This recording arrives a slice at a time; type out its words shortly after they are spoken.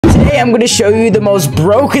today I'm going to show you the most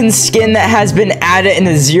broken skin that has been added in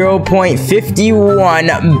the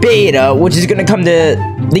 0.51 beta, which is going to come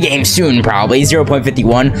to the game soon, probably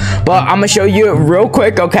 0.51. But I'm going to show you it real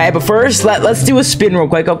quick, okay? But first, let's do a spin real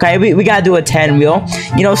quick, okay? We got to do a 10 wheel,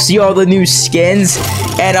 you know, see all the new skins.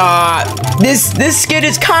 And this skin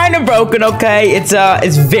is kind of broken, okay? It's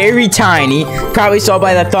very tiny. Probably saw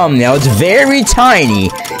by the thumbnail. It's very tiny.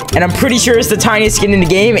 And I'm pretty sure it's the tiniest skin in the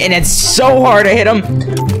game, and it's so hard to hit him.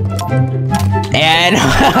 And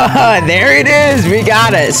there it is, we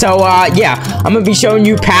got it. So yeah, I'm gonna be showing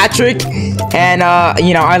you Patrick, and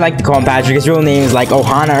you know, I like to call him Patrick. His real name is like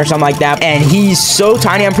Ohana or something like that, and he's so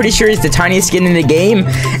tiny. I'm pretty sure he's the tiniest skin in the game,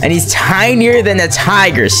 and he's tinier than the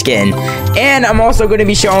tiger skin. And I'm also gonna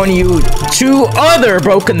be showing you two other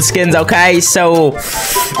broken skins, okay? So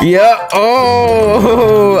yeah,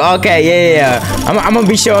 oh, okay, yeah. I'm gonna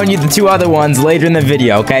be showing you the two other ones later in the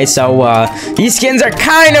video, okay? So these skins are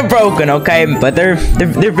kind of broken, okay, but they're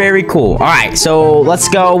very cool. All right, so let's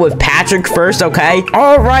go with Patrick first, okay?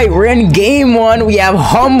 All right, we're in game one. We have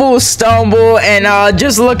Humble Stumble, and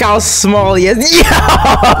just look how small he is.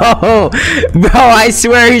 Yo, bro, I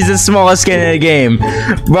swear he's the smallest skin in the game,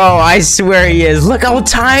 bro. I swear he is. Look how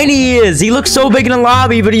tiny he is. He looks so big in the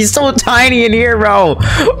lobby, but he's so tiny in here, bro.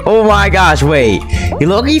 Oh my gosh, wait.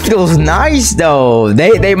 He feels nice though.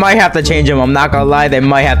 They might have to change him. I'm not gonna lie, they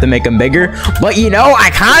might have to make him bigger. But you know,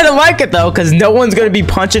 I kind of like it though, because no one's gonna be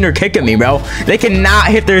punching or kicking me, bro. They cannot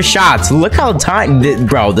hit their shots. Look how tiny,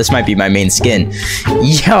 bro. This might be my main skin.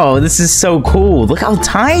 Yo, this is so cool. Look how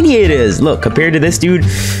tiny it is. Look, compared to this dude.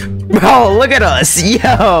 Bro, look at us.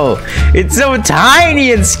 Yo, it's so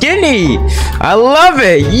tiny and skinny. I love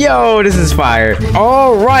it. Yo, this is fire.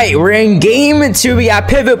 All right, we're in game two. We got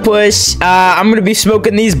pivot push. I'm gonna be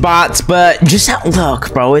smoking these bots, but just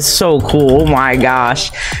look, bro, it's so cool. Oh my gosh,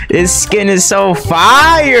 this skin is so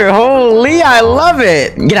fire. Holy, I love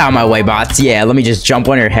it. Get out of my way, bots. Yeah, let me just jump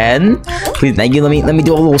on your head. Please, thank you. Let me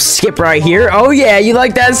do a little skip right here. Oh yeah, you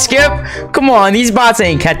like that skip? Come on, these bots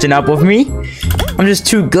ain't catching up with me. I'm just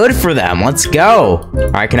too good for them. Let's go.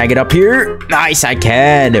 All right, can I get up here? Nice, I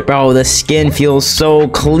can. Bro, the skin feels so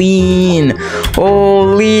clean.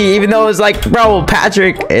 Holy, even though it's like, bro,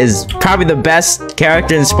 Patrick is probably the best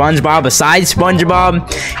character in SpongeBob besides SpongeBob.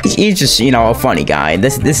 He's just, you know, a funny guy.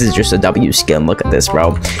 This is just a W skin. Look at this,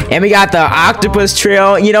 bro. And we got the octopus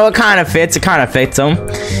trail. You know, it kind of fits. It kind of fits him.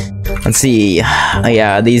 Let's see.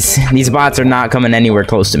 Yeah, these bots are not coming anywhere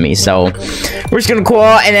close to me, so we're just gonna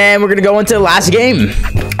call, and then we're gonna go into the last game.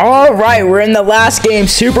 All right, we're in the last game,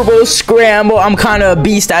 Super Bowl Scramble. I'm kind of a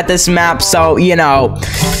beast at this map, so you know,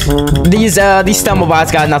 these stumble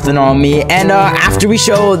bots got nothing on me. And after we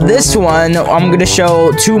show this one, I'm gonna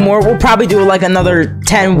show two more. We'll probably do like another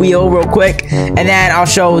 10 wheel real quick, and then I'll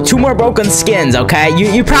show two more broken skins. Okay,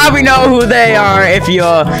 you probably know who they are if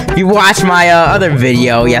you watched my other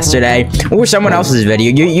video yesterday, or someone else's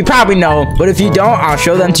video. You probably know, but if you don't, I'll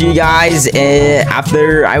show them to you guys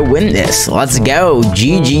after I win this. Let's go.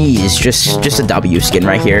 GG's. Just a W skin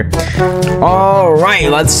right here. All right,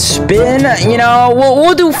 let's spin. You know,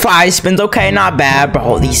 we'll do 5 spins. Okay, not bad,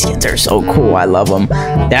 bro. These skins are so cool. I love them.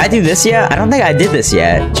 Did I do this yet? I don't think I did this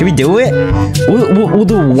yet. Should we do it? We'll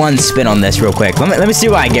do 1 spin on this real quick. Let me see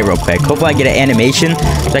what I get real quick. Hopefully I get an animation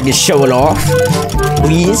so I can show it off.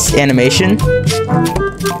 Please, animation.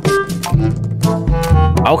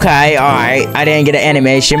 Okay, all right. I didn't get an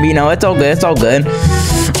animation, but you know, it's all good. It's all good.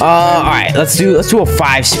 All right, let's do a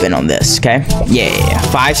 5 spin on this, okay? Yeah,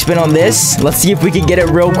 5 spin on this. Let's see if we can get it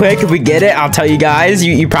real quick. If we get it, I'll tell you guys.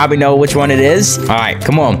 You probably know which one it is. All right,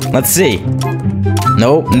 come on. Let's see.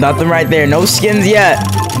 Nope, nothing right there. No skins yet.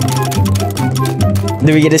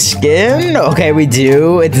 Do we get a skin? Okay, we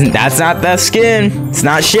do. That's not that skin. It's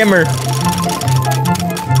not Shimmer.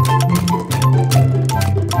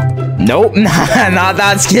 Nope, not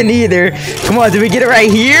that skin either. Come on, did we get it right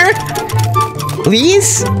here?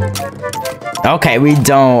 Please? Okay, we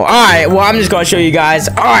don't. Alright, well, I'm just gonna show you guys.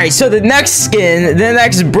 Alright, so the next skin, the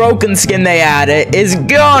next broken skin they added is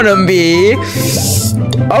gonna be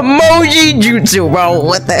Emoji Jutsu, bro.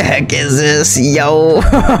 What the heck is this? Yo,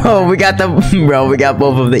 we got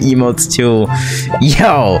both of the emotes too.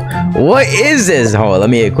 Yo, what is this? Hold on, let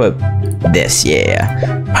me equip. this.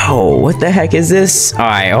 Yeah. Oh, what the heck is this? All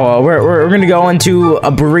right, we're gonna go into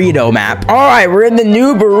a burrito map. All right, we're in the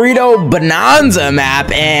new burrito bonanza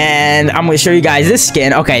map, and I'm gonna show you guys this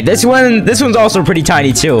skin. Okay, this one's also pretty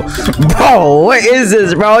tiny too. Bro, what is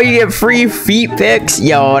this, bro? You get free feet pics.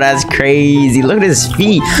 Yo, that's crazy. Look at his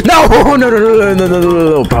feet. No,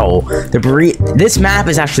 bro. This map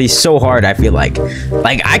is actually so hard. I feel like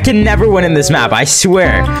I can never win in this map. I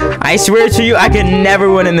swear to you, I can never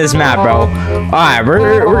win in this map, bro. All right,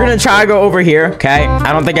 we're gonna try to go over here. Okay,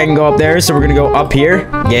 I don't think I can go up there, so we're gonna go up here.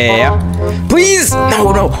 Yeah, please.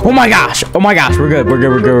 No. Oh my gosh. We're good.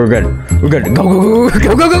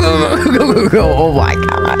 Go. Oh my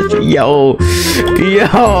gosh. Yo,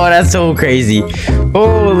 that's so crazy.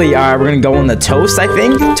 Holy. All right, we're gonna go on the toast. I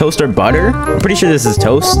think toast or butter. I'm pretty sure this is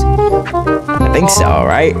toast. I think so,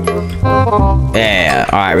 right? Yeah.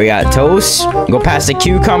 All right, we got toast. Go past the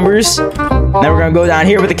cucumbers. Now we're gonna go down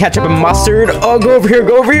here with the ketchup and mustard. Oh, go over here.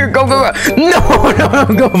 Go. No,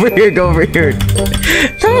 go over here.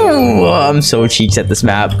 No, I'm so cheeks at this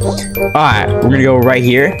map. All right, we're gonna go right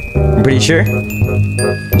here. I'm pretty sure.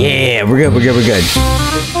 Yeah, we're good.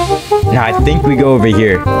 Now I think we go over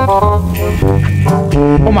here. Oh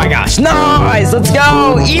my gosh, nice, let's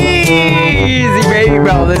go. Easy, baby,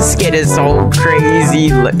 bro. This skin is so crazy.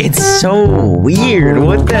 It's so weird.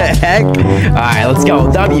 What the heck? All right, let's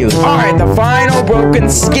go. W. All right, the final broken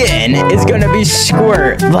skin is gonna be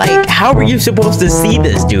Squirt. Like, how are you supposed to see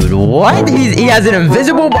this, dude? What? He has an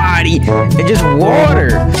invisible body and just water.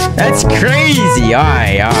 That's crazy. All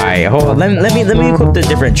right. Hold on. Let me equip the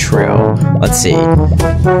different trio. Let's see.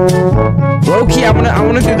 Low-key, I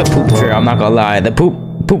wanna do the poop trio. I'm not gonna lie. The poop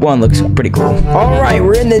one looks pretty cool. All right,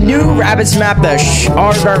 we're in the new rabbits map. Yeah,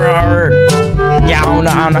 I don't know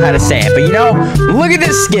how to say it, but you know, look at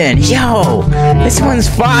this skin. Yo, this one's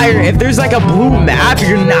fire. If there's like a blue map,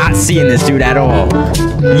 you're not seeing this dude at all.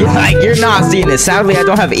 You're not seeing this. Sadly, I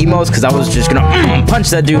don't have emotes because I was just gonna punch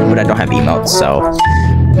that dude, but I don't have emotes, so.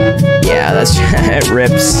 Yeah, that's it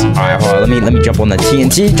rips. All right, hold on. Let me jump on the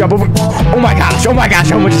TNT. Jump over. Oh my gosh!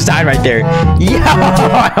 I almost just died right there. Yeah,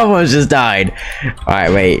 I almost just died. All right,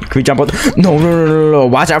 wait. Can we jump on? No.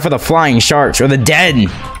 Watch out for the flying sharks or the dead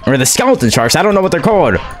or the skeleton sharks. I don't know what they're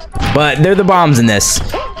called, but they're the bombs in this.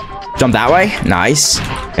 Jump that way. Nice.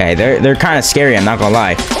 Okay, they're kind of scary. I'm not gonna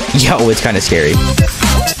lie. Yo, it's kind of scary.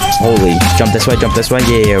 Holy, jump this way.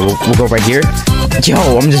 Yeah, we'll go right here. Yo,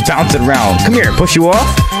 I'm just bouncing around. Come here, push you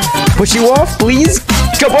off, please.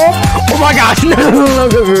 Come on. Oh my gosh, no.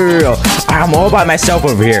 Alright, I'm all by myself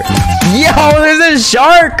over here. Yo, there's a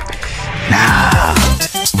shark. Nah,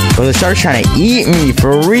 bro, the shark's trying to eat me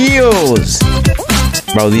for reals.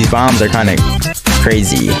 Bro, these bombs are kind of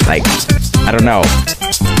crazy. Like, I don't know.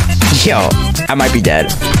 Yo, I might be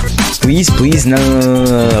dead. Please, no.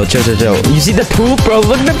 Chill. You see the poop, bro?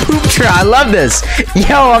 Look at the poop tray. I love this.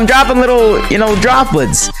 Yo, I'm dropping little,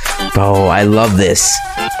 droplets. Bro, I love this.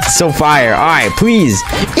 It's so fire. All right, please.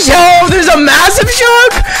 Yo, there's a massive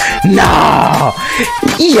shark. No.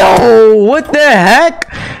 Yo, what the heck?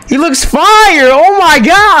 He looks fire. Oh my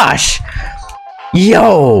gosh.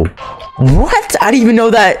 Yo, what? I didn't even know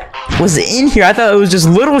that was in here. I thought it was just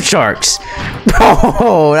little sharks.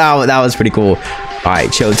 Bro, that was pretty cool. All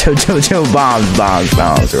right, chill. Bombs.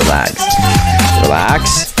 Relax.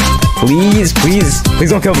 Please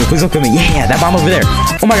don't kill me. Yeah, that bomb over there.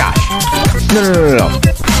 Oh my gosh.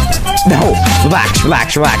 No. Relax.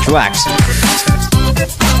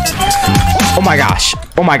 Oh my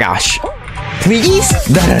gosh. Please.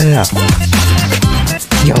 No.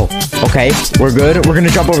 Yo, okay, we're good. We're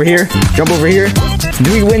gonna jump over here. Do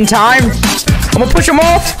we win time? I'm gonna push him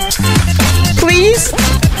off. Please.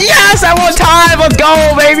 Yes, I want time. Let's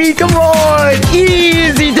go, baby. Come on.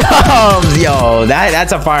 Easy dubs. Yo,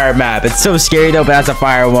 that's a fire map. It's so scary though, but that's a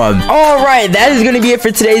fire one. All right, that is going to be it for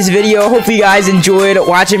today's video. Hopefully you guys enjoyed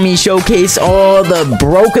watching me showcase all the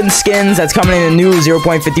broken skins that's coming in the new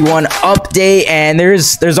 0.51 update. And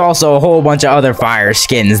there's also a whole bunch of other fire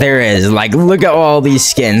skins. There is. Like, look at all these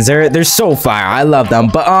skins. They're so fire. I love them.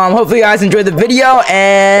 But hopefully you guys enjoyed the video,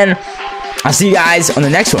 and I'll see you guys on the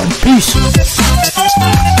next one. Peace.